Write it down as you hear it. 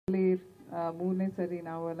ಮೂರನೇ ಸರಿ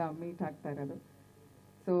ನಾವೆಲ್ಲ ಮೀಟ್ ಆಗ್ತಾ ಇರೋದು.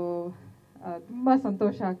 ಸೊ ತುಂಬ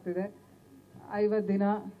ಸಂತೋಷ ಆಗ್ತಿದೆ. 50 ದಿನ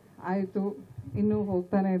ಆಯಿತು, ಇನ್ನೂ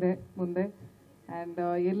ಹೋಗ್ತಾನೆ ಇದೆ ಮುಂದೆ. ಆ್ಯಂಡ್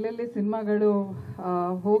ಎಲ್ಲೆಲ್ಲಿ ಸಿನಿಮಾಗಳು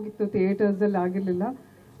ಹೋಗಿತ್ತು ಥಿಯೇಟರ್ಸಲ್ಲಿ ಆಗಿರಲಿಲ್ಲ,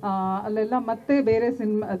 ಅಲ್ಲೆಲ್ಲ ಮತ್ತೆ ಬೇರೆ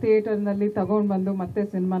ಥಿಯೇಟರ್ನಲ್ಲಿ ತಗೊಂಡು ಬಂದು ಮತ್ತೆ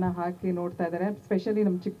ಸಿನಿಮಾನ ಹಾಕಿ ನೋಡ್ತಾ ಇದ್ದಾರೆ. ಸ್ಪೆಷಲಿ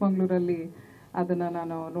ನಮ್ಮ ಚಿಕ್ಕಮಂಗ್ಳೂರಲ್ಲಿ ಅದನ್ನು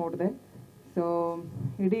ನಾನು ನೋಡಿದೆ. ಸೊ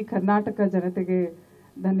ಇಡೀ ಕರ್ನಾಟಕ ಜನತೆಗೆ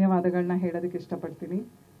ಧನ್ಯವಾದಗಳನ್ನ ಹೇಳೋದಕ್ಕೆ ಇಷ್ಟಪಡ್ತೀನಿ.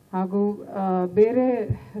 ಹಾಗೂ ಬೇರೆ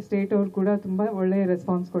ಸ್ಟೇಟ್ ಅವ್ರು ಕೂಡ ತುಂಬ ಒಳ್ಳೆಯ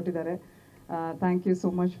ರೆಸ್ಪಾನ್ಸ್ ಕೊಟ್ಟಿದ್ದಾರೆ. Thank you so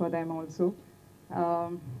much for damn also.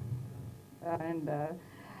 And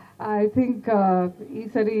I think ಈ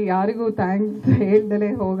ಸರಿ ಯಾರಿಗೂ ಥ್ಯಾಂಕ್ಸ್ ಹೇಳ್ದಲೇ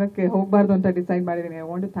ಹೋಗಬಾರ್ದು ಅಂತ ಡಿಸೈಡ್ ಮಾಡಿದ್ದೀನಿ. I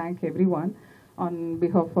want to thank every one on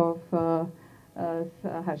behalf of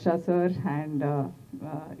Harsha sir and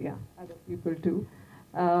other people to.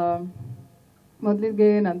 ಮೊದಲಿಗೆ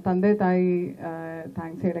ನನ್ನ ತಂದೆ ತಾಯಿ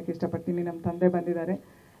ಥ್ಯಾಂಕ್ಸ್ ಹೇಳಕ್ಕೆ ಇಷ್ಟಪಡ್ತೀನಿ. ನಮ್ಮ ತಂದೆ ಬಂದಿದ್ದಾರೆ.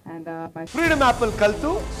 ಆ್ಯಂಡ್ ಫ್ರೀಡಮ್ ಆಪ್ ಅಲ್ಲಿ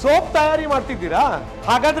ಕಲಿತು ಸೋಪ್ ತಯಾರಿ ಮಾಡ್ತಿದ್ದೀರಾ?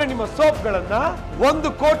 ಹಾಗಾದ್ರೆ ನಿಮ್ಮ ಸೋಪ್ಗಳನ್ನ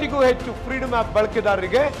 1 ಕೋಟಿಗೂ ಹೆಚ್ಚು ಫ್ರೀಡಮ್ ಆಪ್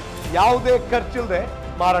ಬಳಕೆದಾರರಿಗೆ ಯಾವುದೇ ಖರ್ಚಿಲ್ಲದೆ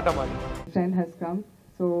ಮಾರಾಟ ಮಾಡಿ. Friend has come.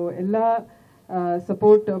 ಸೊ ಎಲ್ಲ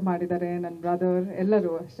ಸಪೋರ್ಟ್ ಮಾಡಿದ್ದಾರೆ, ನನ್ನ ಬ್ರದರ್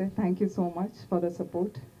ಎಲ್ಲರೂ ಅಷ್ಟೇ. Thank you so much for the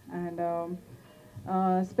support. And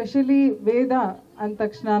specially ವೇದ ಅಂದ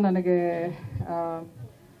ತಕ್ಷಣ ನನಗೆ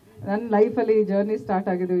ನನ್ನ ಲೈಫಲ್ಲಿ ಜರ್ನಿ ಸ್ಟಾರ್ಟ್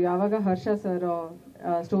ಆಗಿದ್ದು ಯಾವಾಗ ಹರ್ಷ ಸರ್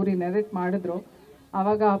ಸ್ಟೋರಿ ನೆರೇಟ್ ಮಾಡಿದ್ರು.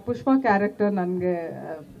 ಆವಾಗ ಪುಷ್ಪ ಕ್ಯಾರೆಕ್ಟರ್ ನನಗೆ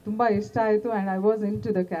ತುಂಬ ಇಷ್ಟ ಆಯಿತು. And I was in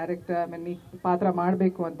to the character. I mean ಈ ಪಾತ್ರ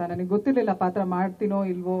ಮಾಡಬೇಕು ಅಂತ ನನಗೆ ಗೊತ್ತಿರಲಿಲ್ಲ, ಪಾತ್ರ ಮಾಡ್ತೀನೋ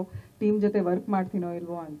ಇಲ್ವೋ, ಟೀಮ್ ಜೊತೆ ವರ್ಕ್ ಮಾಡ್ತೀನೋ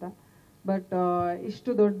ಇಲ್ವೋ ಅಂತ. ಬಟ್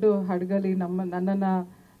ಇಷ್ಟು ದೊಡ್ಡ ಹಡಗಲಿ ನನ್ನನ್ನು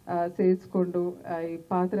ಸೇರಿಸ್ಕೊಂಡು ಈ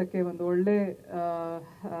ಪಾತ್ರಕ್ಕೆ ಒಂದು ಒಳ್ಳೆ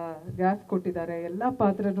ಗ್ಯಾಪ್ ಕೊಟ್ಟಿದ್ದಾರೆ. ಎಲ್ಲ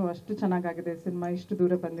ಪಾತ್ರನೂ ಅಷ್ಟು ಚೆನ್ನಾಗಾಗಿದೆ. ಸಿನಿಮಾ ಇಷ್ಟು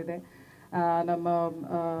ದೂರ ಬಂದಿದೆ. ನಮ್ಮ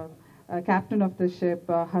captain of the ship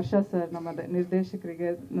Harsha sir, ನಮ್ಮ ನಿರ್ದೇಶಕರಿಗೆ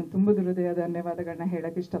ನಾನು ತುಂಬ ಹೃದಯದ ಧನ್ಯವಾದಗಳನ್ನ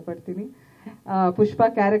ಹೇಳಕ್ಕೆ ಇಷ್ಟಪಡ್ತೀನಿ. ಪುಷ್ಪ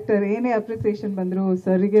ಕ್ಯಾರೆಕ್ಟರ್ ಏನೇ ಅಪ್ರಿಸಿಯೇಷನ್ ಬಂದರೂ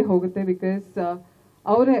ಸರಿಗೆ ಹೋಗುತ್ತೆ. ಬಿಕಾಸ್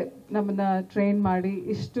ಅವರೇ ನಮ್ಮನ್ನ ಟ್ರೈನ್ ಮಾಡಿ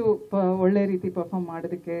ಇಷ್ಟು ಒಳ್ಳೆ ರೀತಿ ಪರ್ಫಾರ್ಮ್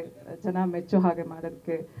ಮಾಡೋದಕ್ಕೆ, ಜನ ಮೆಚ್ಚೋ ಹಾಗೆ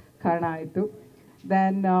ಮಾಡೋದಕ್ಕೆ ಕಾರಣ ಆಯಿತು.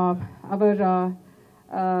 Then hour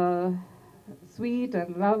sweet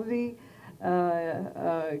and lovely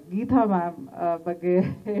Geetha ma'am ಬಗ್ಗೆ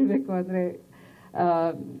ಹೇಳಬೇಕು ಅಂದರೆ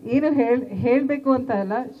ಏನು ಹೇಳಬೇಕು ಅಂತ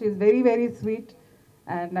ಅಲ್ಲ. She is very very sweet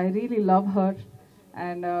and I really love Har.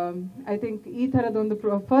 And I think ಈ ಥರದೊಂದು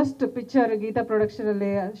ಫಸ್ಟ್ ಪಿಕ್ಚರ್ ಗೀತಾ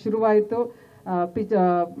ಪ್ರೊಡಕ್ಷನಲ್ಲಿ ಶುರುವಾಯಿತು.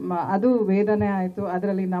 ಅದು ವೇದನೆ ಆಯಿತು,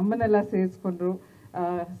 ಅದರಲ್ಲಿ ನಮ್ಮನ್ನೆಲ್ಲ ಸೇರಿಸ್ಕೊಂಡ್ರು.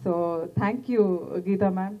 So thank you Geetha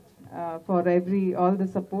ma'am for all the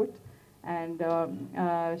support. And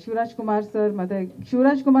Shivraj Kumar sir, ಮತ್ತು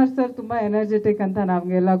ಶಿವರಾಜ್ ಕುಮಾರ್ ಸರ್ ತುಂಬ ಎನರ್ಜೆಟಿಕ್ ಅಂತ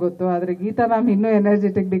ನಮಗೆಲ್ಲ ಗೊತ್ತು, ಆದರೆ ಗೀತಾ ಮ್ಯಾಮ್ ಇನ್ನೂ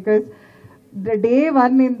ಎನರ್ಜೆಟಿಕ್. ಬಿಕಾಸ್ ಡೇ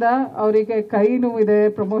 1 ಅವರಿಗೆ ಕೈ ನೋವಿದೆ,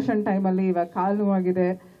 ಪ್ರಮೋಷನ್ ಟೈಮಲ್ಲಿ ಇವಾಗ ಕಾಲು ನೋವಾಗಿದೆ.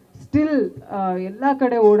 ಸ್ಟಿಲ್ ಎಲ್ಲ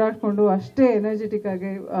ಕಡೆ ಓಡಾಡಿಕೊಂಡು ಅಷ್ಟೇ ಎನರ್ಜೆಟಿಕ್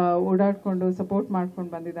ಆಗಿ ಓಡಾಡಿಕೊಂಡು ಸಪೋರ್ಟ್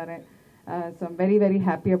ಮಾಡ್ಕೊಂಡು ಬಂದಿದ್ದಾರೆ. So I'm very very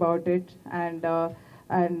happy about it.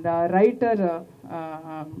 And writer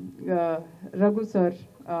Raghu sir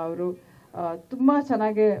ಅವರು ತುಂಬ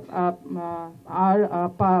ಚೆನ್ನಾಗಿ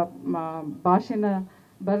ಭಾಷೆನ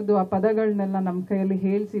ಬರೆದು ಆ ಪದಗಳನ್ನೆಲ್ಲ ನಮ್ಮ ಕೈಯಲ್ಲಿ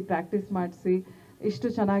ಹೇಳಿಸಿ ಪ್ರಾಕ್ಟೀಸ್ ಮಾಡಿಸಿ ಇಷ್ಟು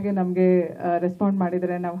ಚೆನ್ನಾಗಿ ನಮಗೆ ರೆಸ್ಪಾಂಡ್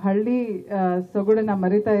ಮಾಡಿದ್ದಾರೆ. ನಾವು ಹಳ್ಳಿ ಸೊಗಡನ್ನ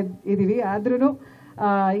ಮರಿತಾ ಇದ್ದೀವಿ, ಆದ್ರೂ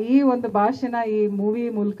ಈ ಒಂದು ಭಾಷೆನ ಈ ಮೂವಿ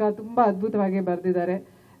ಮೂಲಕ ತುಂಬ ಅದ್ಭುತವಾಗಿ ಬರೆದಿದ್ದಾರೆ.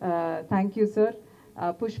 Thank you sir.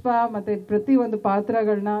 ಪುಷ್ಪ ಮತ್ತು ಪ್ರತಿಯೊಂದು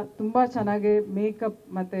ಪಾತ್ರಗಳನ್ನ ತುಂಬ ಚೆನ್ನಾಗಿ ಮೇಕಪ್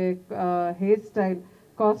ಮತ್ತು ಹೇರ್ ಸ್ಟೈಲ್,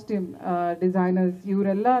 ಕಾಸ್ಟ್ಯೂಮ್ ಡಿಸೈನರ್ಸ್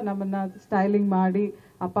ಇವರೆಲ್ಲ ನಮ್ಮನ್ನು ಸ್ಟೈಲಿಂಗ್ ಮಾಡಿ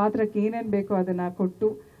ಆ ಪಾತ್ರಕ್ಕೆ ಏನೇನು ಬೇಕೋ ಅದನ್ನು ಕೊಟ್ಟು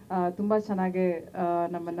ತುಂಬ ಚೆನ್ನಾಗಿ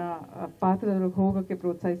ನಮ್ಮನ್ನು ಪಾತ್ರದೊಳಗೆ ಹೋಗೋಕ್ಕೆ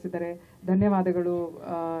ಪ್ರೋತ್ಸಾಹಿಸಿದ್ದಾರೆ. ಧನ್ಯವಾದಗಳು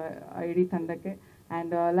ಇಡೀ ತಂಡಕ್ಕೆ.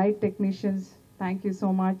 And light technicians, thank you so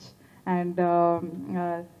much. And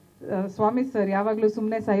Swami sir ಯಾವಾಗಲೂ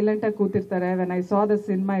ಸುಮ್ಮನೆ ಸೈಲೆಂಟಾಗಿ ಕೂತಿರ್ತಾರೆ. When I saw the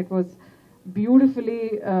cinema it was beautifully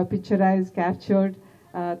picturise, captured.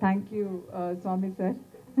 Thank you Swami sir.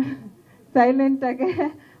 ಸೈಲೆಂಟಾಗಿ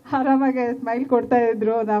ಆರಾಮಾಗಿ ಸ್ಮೈಲ್ ಕೊಡ್ತಾ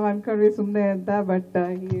ಇದ್ರು. ನಾವು ಅನ್ಕೊಂಡ್ವಿ ಸುಮ್ಮನೆ ಅಂತ, but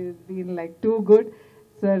he is been like too good.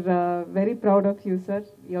 Sir, very proud of you, sir.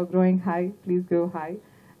 You're growing high. Please grow high.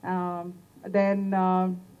 Then,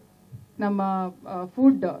 nama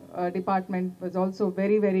food department was also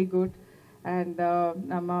very, very good. And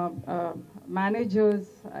nama managers,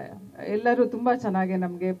 ellaru tumba chanage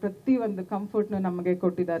namge prati ondu comfort nu namage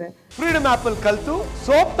kottidare. Freedom app ಅಲ್ಲಿ ಕಲಿತು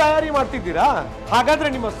soap ತಯಾರಿ ಮಾಡ್ತಿದ್ದೀರಾ?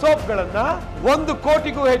 ಹಾಗಾದ್ರೆ ನಿಮ್ಮ ಸೋಪ್ಗಳನ್ನ 1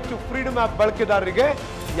 ಕೋಟಿಗೂ ಹೆಚ್ಚು freedom app ಬಳಕೆದಾರರಿಗೆ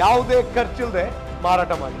ಯಾವುದೇ ಖರ್ಚಿಲ್ಲದೆ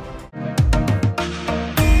ಮಾರಾಟ ಮಾಡಿ.